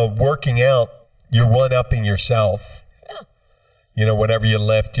working out. You're one upping yourself. Yeah. You know, whatever you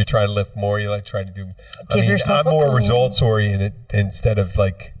lift, you try to lift more. You try to do. I'm more results oriented instead of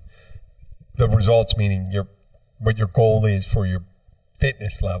like the results meaning what your goal is for your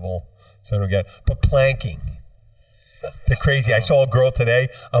fitness level. So I don't get it. But planking. They're crazy. I saw a girl today.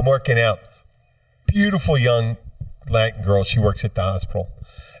 I'm working out. Beautiful young Latin girl. She works at the hospital.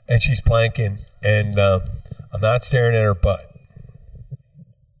 And she's planking. And I'm not staring at her butt.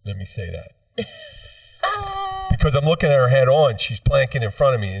 Let me say that. Because I'm looking at her head on. She's planking in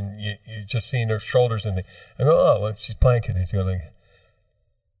front of me. And you're just seeing her shoulders. And I go, oh, well, she's planking.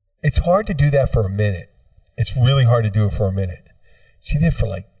 It's hard to do that for a minute. It's really hard to do it for a minute. She did it for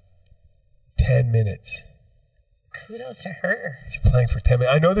like 10 minutes. Kudos to her. She's playing for 10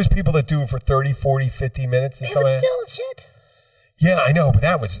 minutes. I know there's people that do it for 30, 40, 50 minutes. And It was still shit. Yeah, I know, but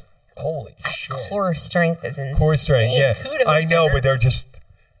that was, holy shit. Core strength is insane. Core strength, yeah. Kudos I know, to her. but they're just,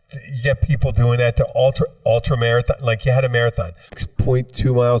 you get people doing that to ultra marathon. Like you had a marathon.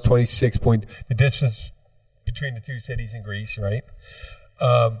 6.2 miles, 26 point, the distance between the two cities in Greece, right?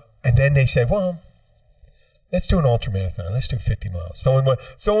 And then they said, well, let's do an ultra marathon. Let's do 50 miles.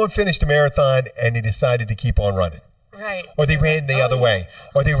 Someone finished a marathon and they decided to keep on running. Right. Or they ran the other way.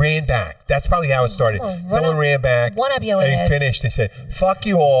 Or they ran back. That's probably how it started. Someone ran back one up your and ass. Finished. They said, fuck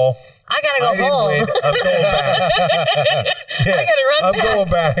you all. I gotta go home. Win. I'm going back. Yeah, I gotta run back. I'm going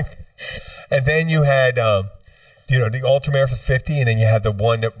back. And then you had, the ultramarathon 50, and then you had the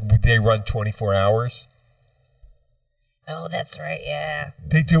one that they run 24 hours. Oh, that's right, yeah.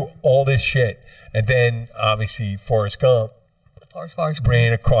 They do all this shit. And then, obviously, Forrest Gump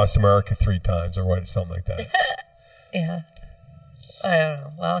ran across America 3 times or something like that. Yeah. I don't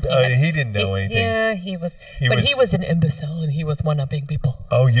know. Well, he didn't know anything. Yeah, he was. He was an imbecile, and he was one-upping people.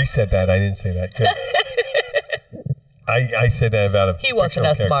 Oh, you said that. I didn't say that. Good. I said that about a He wasn't a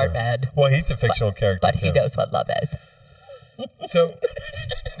character. smart man. Well, he's a fictional character, But too. he knows what love is. So,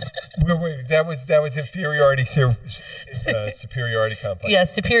 that was inferiority, superiority complex. Yeah,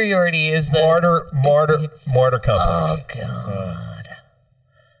 superiority is the... Martyr complex. Oh, God.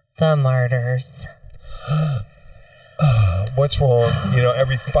 The martyrs. What's wrong?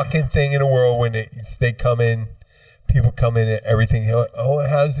 Every fucking thing in the world when they come in, people come in and everything. Oh,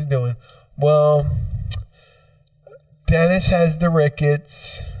 how's he doing? Well, Dennis has the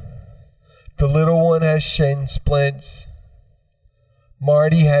rickets. The little one has shin splints.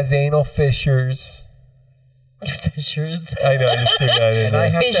 Marty has anal fissures. Fissures. I know. I just threw that in And I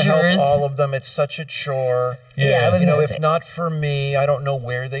there. have to help all of them. It's such a chore. Yeah, I was gonna if say. not for me, I don't know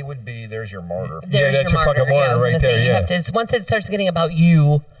where they would be. There's your martyr. There's that's your your fucking I martyr was right gonna there, say, you yeah. have to, once it starts getting about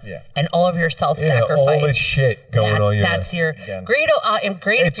you and all of your self-sacrifice. all this shit going on. That's your great. And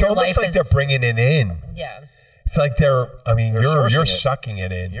great. It's if your almost life like is, they're bringing it in. Yeah. It's like you're sourcing it. sucking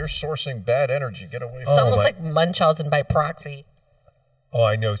it in. You're sourcing bad energy. Get away from It's it. almost like Munchausen by proxy. Oh,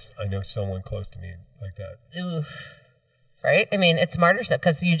 I know someone close to me like that. Oof. Right? I mean, it's martyr stuff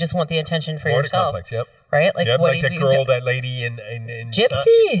because you just want the attention for Martyr yourself. complex, yep. Right? Like, Yep, what like do that you girl, that lady in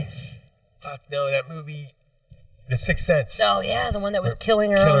Gypsy. Fuck no, that movie, The Sixth Sense. Oh yeah, the one that was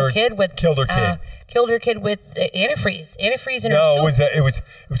killing her own kid with killed her kid. Killed her kid with antifreeze. Antifreeze in No, her soup. it was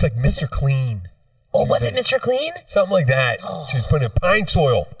like Mr. Clean. Oh, was it Mr. Clean? Something like that. She was putting in pine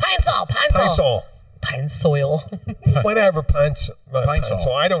soil. Pine sol. Pine soil. Whatever, pine soil.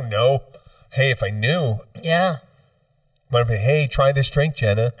 soil. I don't know. Hey, if I knew. Yeah. Might be, hey, try this drink,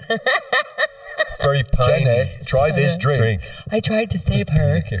 Jenna. It's very piney. Jenna, try this drink. I tried to save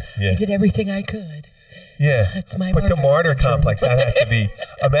her. Yeah. I did everything I could. Yeah. It's my But the martyr syndrome. complex, that has to be.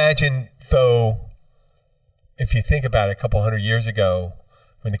 Imagine, though, if you think about it, a couple hundred years ago,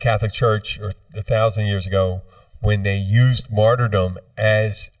 when the Catholic Church, or 1,000 years ago, when they used martyrdom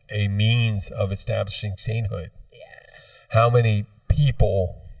as a means of establishing sainthood. Yeah. How many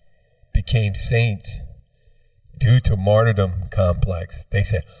people became saints due to martyrdom complex? They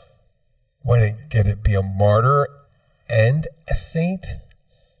said, "Want to get to be a martyr and a saint?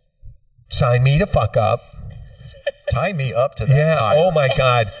 Sign me the fuck up." Tie me up to that. Yeah. tire. Oh my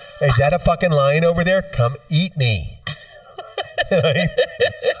God. Is that a fucking lion over there? Come eat me.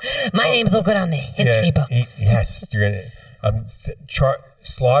 My name's all good on the history books. Yes. You're gonna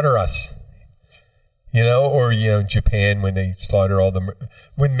slaughter us. Or Japan when they slaughter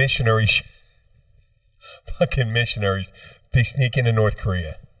when missionaries, fucking missionaries, they sneak into North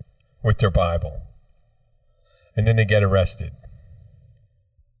Korea with their Bible, and then they get arrested,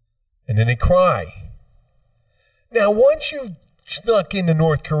 and then they cry. Now, once you've snuck into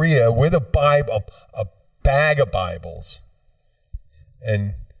North Korea with a Bible, a bag of Bibles,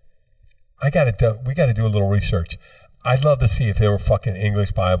 and we got to do a little research. I'd love to see if they were fucking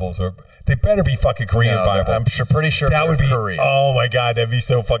English Bibles, or they better be fucking Korean Bibles. I'm pretty sure that would be Korean. Oh my God, that'd be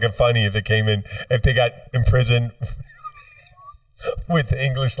so fucking funny if they got imprisoned with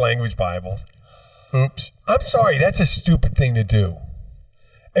English language Bibles. Oops. I'm sorry, that's a stupid thing to do.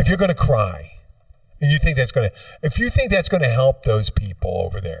 If you're going to cry, and you think that's going to help those people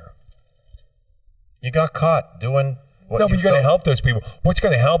over there. You got caught doing what No, but you're going to help those people. What's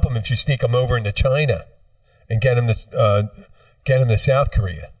going to help them if you sneak them over into China and get them to South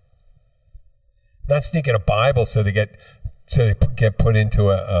Korea? Not sneaking a Bible so they get put into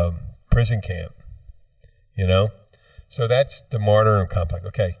a prison camp. You know? So that's the martyrdom complex.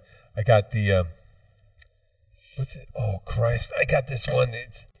 Okay. I got the what's it? Oh Christ! I got this one.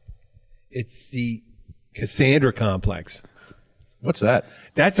 It's the Cassandra complex. What's that?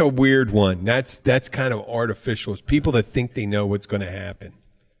 That's a weird one. That's kind of artificial. It's people that think they know what's going to happen,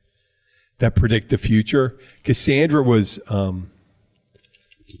 that predict the future. Cassandra was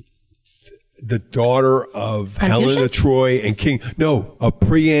the daughter of Helena of Troy and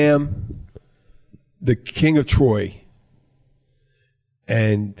Priam, the king of Troy.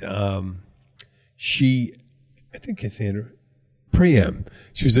 And I think Cassandra, Priam,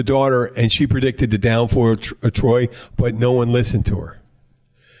 she was the daughter, and she predicted the downfall of Troy, but no one listened to her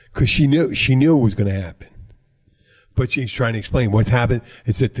because she knew it was going to happen. But she's trying to explain what's happened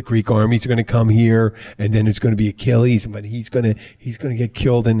is that the Greek armies are going to come here, and then it's going to be Achilles, but he's going to get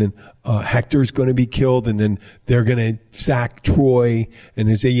killed, and then Hector's going to be killed, and then they're going to sack Troy, and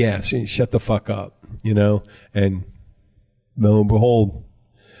they say, yes, shut the fuck up, you know, and lo and behold,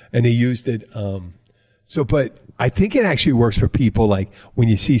 and they used it. But I think it actually works for people like when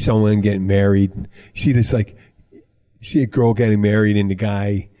you see someone getting married, you see a girl getting married and the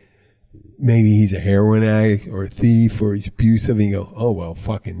guy, maybe he's a heroin addict or a thief or he's abusive, and you go, oh, well,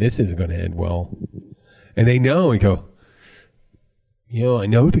 fucking this isn't going to end well. And they know, and go, you know, I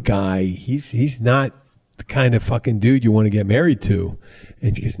know the guy, he's not the kind of fucking dude you want to get married to.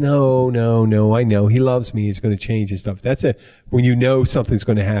 And she goes, no, I know. He loves me. He's going to change his stuff. That's when you know something's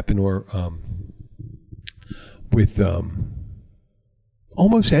going to happen, or with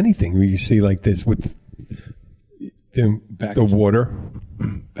almost anything where you see like this with the water.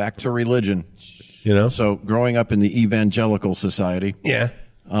 Back to religion. You know? So growing up in the evangelical society, yeah,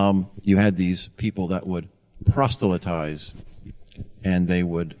 you had these people that would proselytize, and they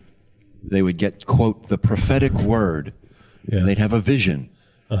would get, quote, the prophetic word. Yeah. And they'd have a vision,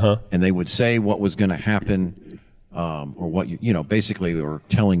 and they would say what was going to happen, or what basically they were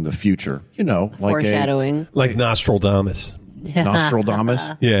telling the future. You know, like foreshadowing, like Nostradamus. Nostradamus.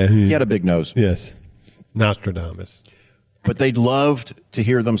 Yeah, he had a big nose. Yes, Nostradamus. But they loved to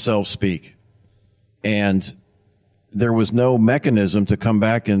hear themselves speak, and there was no mechanism to come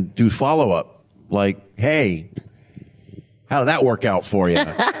back and do follow up. Like, hey, how did that work out for you?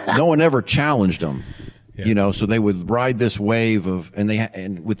 No one ever challenged them. Yeah. You know, so they would ride this wave of,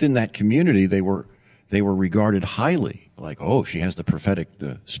 and within that community, they were regarded highly. Like, oh, she has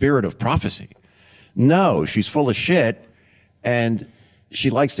the spirit of prophecy. No, she's full of shit, and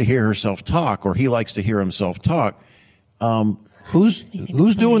she likes to hear herself talk, or he likes to hear himself talk. Who's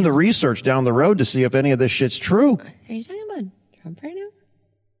doing the research down the road to see if any of this shit's true? Are you talking about Trump right now?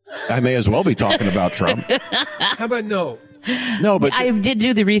 I may as well be talking about Trump. How about no? No, but I did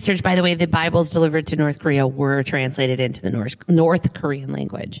do the research. By the way, the Bibles delivered to North Korea were translated into the North Korean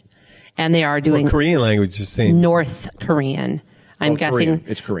language, and they are doing Korean language. Is the same. North Korean. I'm guessing Korean.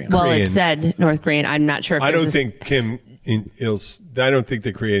 It's Korean. Well, Korean. it said North Korean. I'm not sure. If I don't think Kim I don't think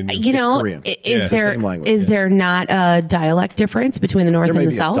they created. You know, Korean. Is the there not a dialect difference between the North there and may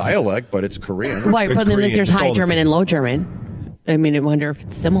the be South? A dialect, but it's Korean. Right, but then Korean. there's It's High all the German same. and Low German. I mean, I wonder if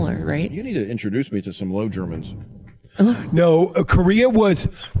it's similar, right? You need to introduce me to some Low Germans. No, Korea was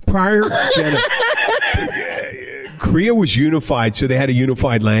prior. Korea was unified, so they had a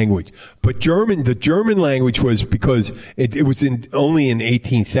unified language. But the German language was because it was only in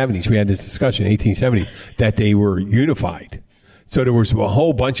 1870s. We had this discussion, 1870, that they were unified. So there was a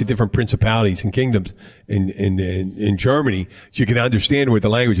whole bunch of different principalities and kingdoms in Germany. So you can understand what the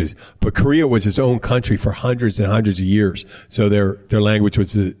language is. But Korea was its own country for hundreds and hundreds of years. So their language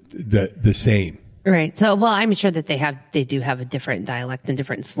was the same. Right. So, well, I'm sure that they do have a different dialect and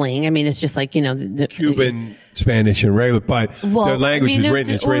different slang. I mean, it's just like, you know, the Cuban, Spanish, and regular, but the language is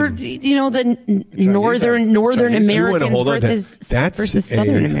written. It's written. You know, the Northern Americans versus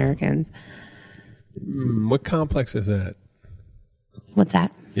Southern Americans. What complex is that? What's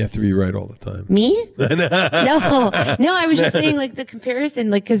that? You have to be right all the time. Me? No, I was just saying like the comparison,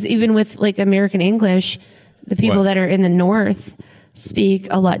 like, cause even with like American English, the people that are in the North speak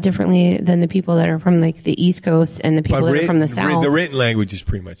a lot differently than the people that are from like the East Coast and the people that are from the South. The written language is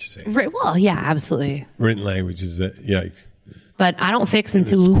pretty much the same. Right, well, yeah, absolutely. Written language is, But I don't fix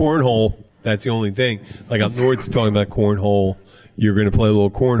into cornhole. That's the only thing. Like up north, talking about cornhole. you're going to play a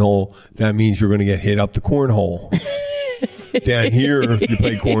little cornhole. That means you're going to get hit up the cornhole. Down here, you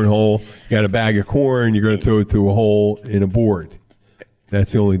play cornhole. You got a bag of corn. You're going to throw it through a hole in a board.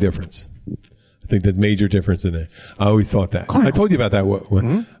 That's the only difference. I think that's a major difference in it. I always thought that. I told you about that.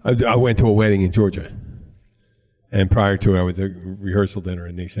 I went to a wedding in Georgia. And prior to it, I was at a rehearsal dinner,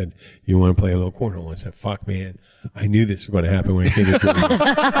 and they said, "You want to play a little cornhole?" I said, "Fuck, man. I knew this was going to happen when I came to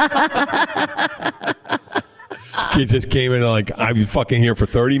Kids just came in like, I was fucking here for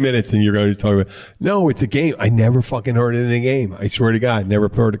 30 minutes, and you're going to talk about, no, it's a game. I never fucking heard it in a game. I swear to God, never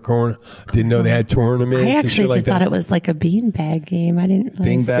heard of corn. Didn't know they had tournaments. I actually just thought it was like a beanbag game. I didn't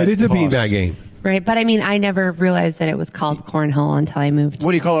realize. Beanbag It is a toss. beanbag game. Right, but I mean, I never realized that it was called cornhole until I moved.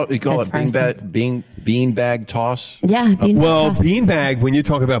 What do you call it? You call as it far as beanbag toss? Yeah, beanbag Well, toss. beanbag, when you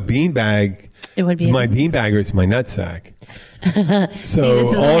talk about beanbag, It would be my beanbagger is my nutsack. So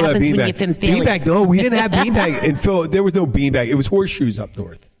this is what all that happens when beanbag. you've been failing. Beanbag, no, we didn't have beanbag. In Phil, there was no beanbag. It was horseshoes up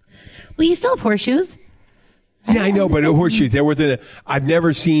north. Well, you still have horseshoes. Yeah, I know, but horseshoes. There wasn't a. I've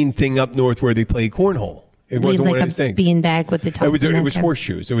never seen thing up north where they play cornhole. It We wasn't had one like of a those things. beanbag with the top. It was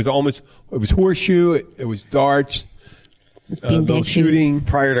horseshoes. It was horseshoe. It was darts. Beanbag little shooting. shoes.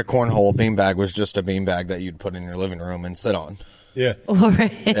 Prior to cornhole, beanbag was just a beanbag that you'd put in your living room and sit on. Yeah. All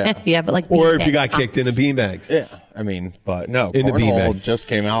right. Yeah. But like. Or if you beanbag got tops. kicked in the beanbags. Yeah, I mean, but no, In the cornhole beanbag. just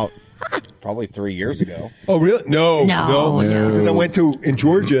came out probably 3 years ago. Oh, really? No. No. Because I went to, in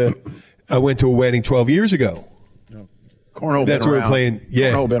Georgia, I went to a wedding 12 years ago. Cornhole That's been where we're around. playing.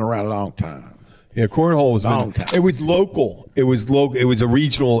 Yeah. Cornhole been around a long time. Yeah, cornhole was Long time. It was local. It was local. It was a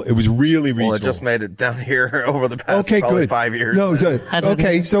regional. It was really regional. Well, it just made it down here over the past Okay, probably good. 5 years. No,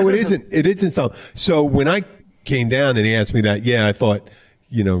 okay, so it isn't. It isn't something. So when I came down and he asked me that, yeah, I thought,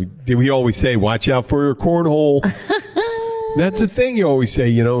 we always say, watch out for your cornhole. That's the thing you always say,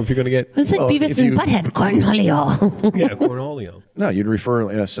 if you're going to get. It's like Beavis if and you- Butthead. Cornholio. Yeah, cornholio. No, you'd refer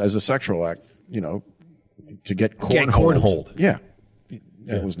as a sexual act, to get Get cornholed. Yeah.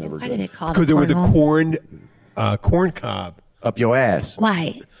 It was never Why did good. it call it Because it was a cornhole? corn cob. Up your ass.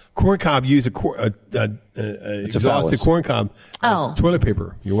 Why? Corn cob use a exhausted phallus. corn cob Oh. as toilet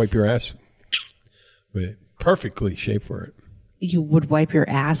paper. You wipe your ass with it. Perfectly shaped for it. You would wipe your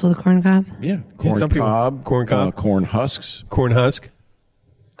ass with a corn cob? Yeah. Corn some people- cob. corn cob. Corn husks. Corn husk.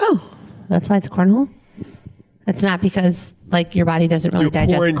 Oh, that's why it's a cornhole? It's not because, like, your body doesn't really Your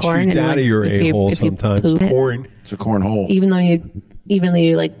digest corn corn. shoots and, out like, of your if you- a-hole if you sometimes. poop it, Corn. It's a corn hole. even though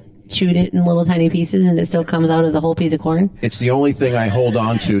you, like, chewed it in little tiny pieces and it still comes out as a whole piece of corn? It's the only thing I hold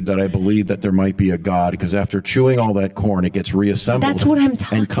on to that I believe that there might be a God, because after chewing all that corn, it gets reassembled. That's what I'm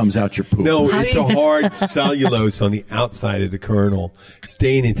talking and comes out your poop. No, it's a hard cellulose on the outside of the kernel.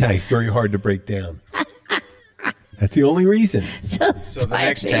 Staying intact. It's very hard to break down. That's the only reason. So the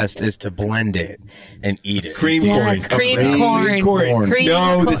next test is to blend it and eat it. Cream Yeah, corn. it's creamed Cream corn. Creamed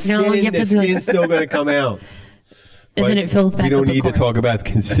No, corn. the No, skin, you have the to do it. skin's still going to come out. And then But it fills back We don't up with need to corn. talk about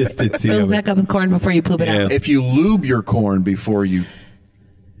the consistency Fills of it. back up with corn before you poop it Yeah. out. If you lube your corn before you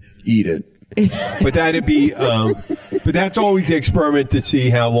eat it, But that'd be, but that's always the experiment to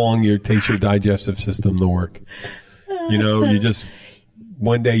see how long it takes your digestive system to work. You just,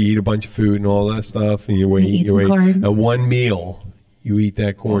 one day you eat a bunch of food and all that stuff, and you eat some wait. corn. And one meal, you eat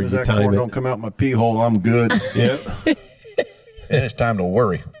that corn, as you that time corn it. don't come out my pee hole, I'm good. Yeah. And it's time to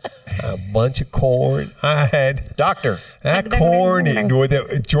worry. A bunch of corn. I had Doctor. that corn.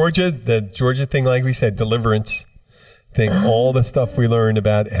 The Georgia thing, like we said, deliverance thing. All the stuff we learned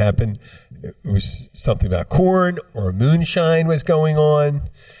about it happened. It was something about corn or moonshine was going on,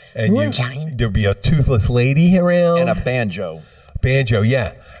 and there'd be a toothless lady around And a banjo. banjo.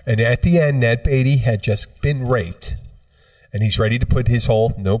 Yeah, and at the end, Ned Beatty had just been raped, and he's ready to put his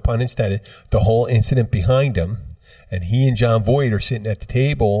whole, no pun intended, the whole incident behind him. And he and John Voight are sitting at the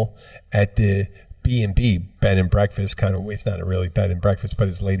table at the B&B, bed and breakfast, kind of, it's not a really bed and breakfast, but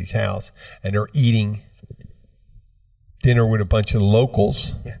it's a lady's house. And they're eating dinner with a bunch of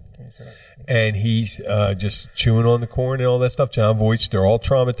locals. Yeah. And he's just chewing on the corn and all that stuff. John Voight, they're all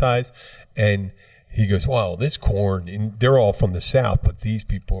traumatized. And he goes, wow, this corn, and they're all from the South, but these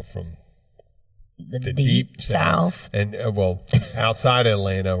people are from the deep south, and outside of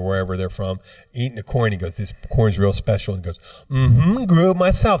Atlanta or wherever they're from, eating the corn. He goes, this corn's real special. And he goes, grew it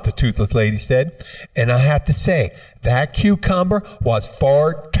myself, the toothless lady said. And I have to say, that cucumber was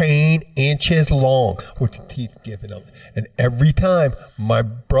 14 inches long with the teeth giving up. And every time my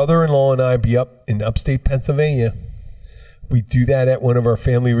brother-in-law and I be up in upstate Pennsylvania, we do that at one of our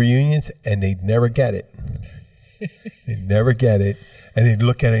family reunions, and they'd never get it. They'd never get it. And he'd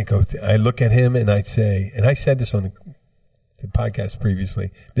look at it and go, I look at him and I'd say, and I said this on the podcast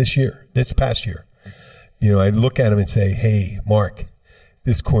previously, this past year, I'd look at him and say, "Hey, Mark,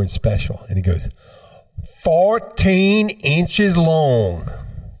 this corn's special." And he goes, 14 inches long.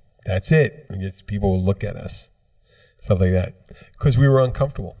 That's it. People will look at us. Stuff like that. Because we were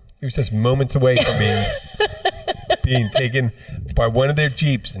uncomfortable. It was just moments away from being taken by one of their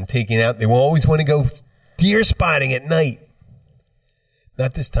Jeeps and taken out. They will always want to go deer spotting at night.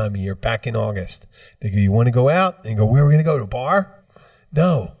 Not this time of year, back in August. They go, "You want to go out?" And go, "Where are we going to go? To a bar?"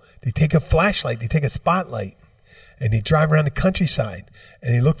 No. They take a flashlight. They take a spotlight. And they drive around the countryside.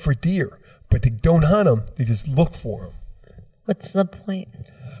 And they look for deer. But they don't hunt them. They just look for them. What's the point?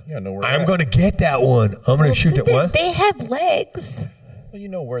 Yeah, know where I'm going to get that one. I'm going to shoot that one. They have legs. Well, you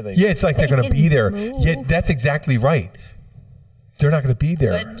know where they. Yeah, it's like they're going to be there. move. Yeah, that's exactly right. They're not going to be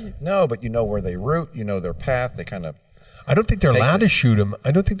there. No, but you know where they route. You know their path. They kind of. I don't think they're allowed to shoot them.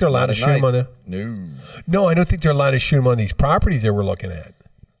 I don't think they're allowed to shoot them on a. No, I don't think they're allowed to shoot them on these properties that we're looking at.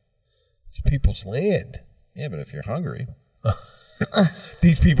 It's people's land. Yeah, but if you're hungry.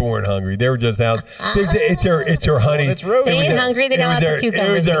 These people weren't hungry. They were just out. It's their hunting. It's road. They ain't hungry. They got lots of cucumbers.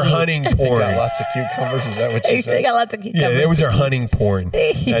 It was their to eat. hunting They porn. got lots of cucumbers. Is that what you They said? got lots of cucumbers. Yeah, it was their hunting porn.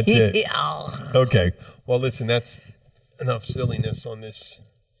 That's it. Oh. Okay. Well, listen, that's enough silliness on this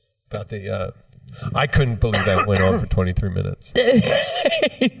about the. I couldn't believe that went on for 23 minutes.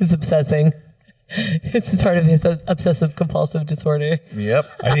 He's obsessing. This is part of his obsessive compulsive disorder. Yep.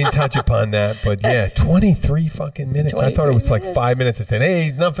 I didn't touch upon that, but yeah, 23 fucking minutes. I thought it was like 5 minutes. I said, "Hey,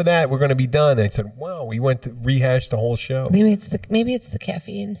 enough of that. We're going to be done." I said, "Wow, we went to rehash the whole show." Maybe it's the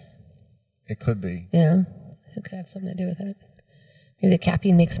caffeine. It could be. Yeah, it could have something to do with it. Maybe the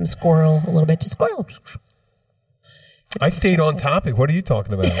caffeine makes him squirrel a little bit. Just squirrel. I stayed on topic. What are you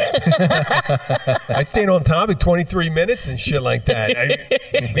talking about? I stayed on topic 23 minutes and shit like that.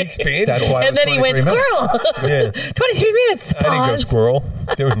 We expanded. That's why. And then he went squirrel. Yeah. 23 minutes. I didn't go Pause. squirrel.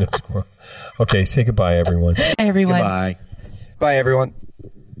 There was no squirrel. Okay, say goodbye, everyone. Hi, everyone. Goodbye. Bye, everyone.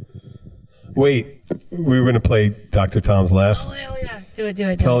 Wait, we were going to play Dr. Tom's Laugh. Oh, hell yeah. Do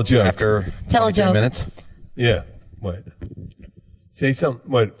it. Tell a joke. After Tell a 23 joke. minutes. Yeah. What? Say something.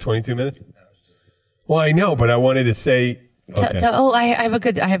 What, 22 minutes? Well, I know, but I wanted to say. Okay. I have a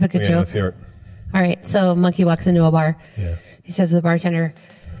good Yeah, joke. let's hear it. All right, so Monkey walks into a bar. Yeah. He says to the bartender,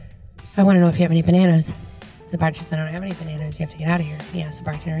 "I want to know if you have any bananas." The bartender said, "I don't have any bananas. You have to get out of here." He asked the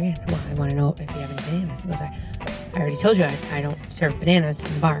bartender again, "Well, I want to know if you have any bananas." He goes, I already told you I don't serve bananas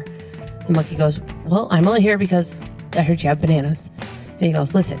in the bar." The monkey goes, "Well, I'm only here because I heard you have bananas." And he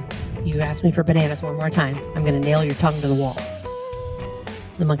goes, "Listen, you ask me for bananas one more time, I'm going to nail your tongue to the wall."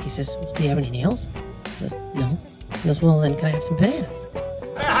 The monkey says, "Do you have any nails?" He goes, "No." He goes, "Well, then can I have some bananas?"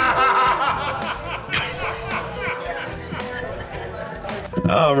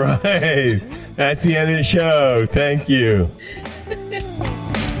 All right. That's the end of the show. Thank you.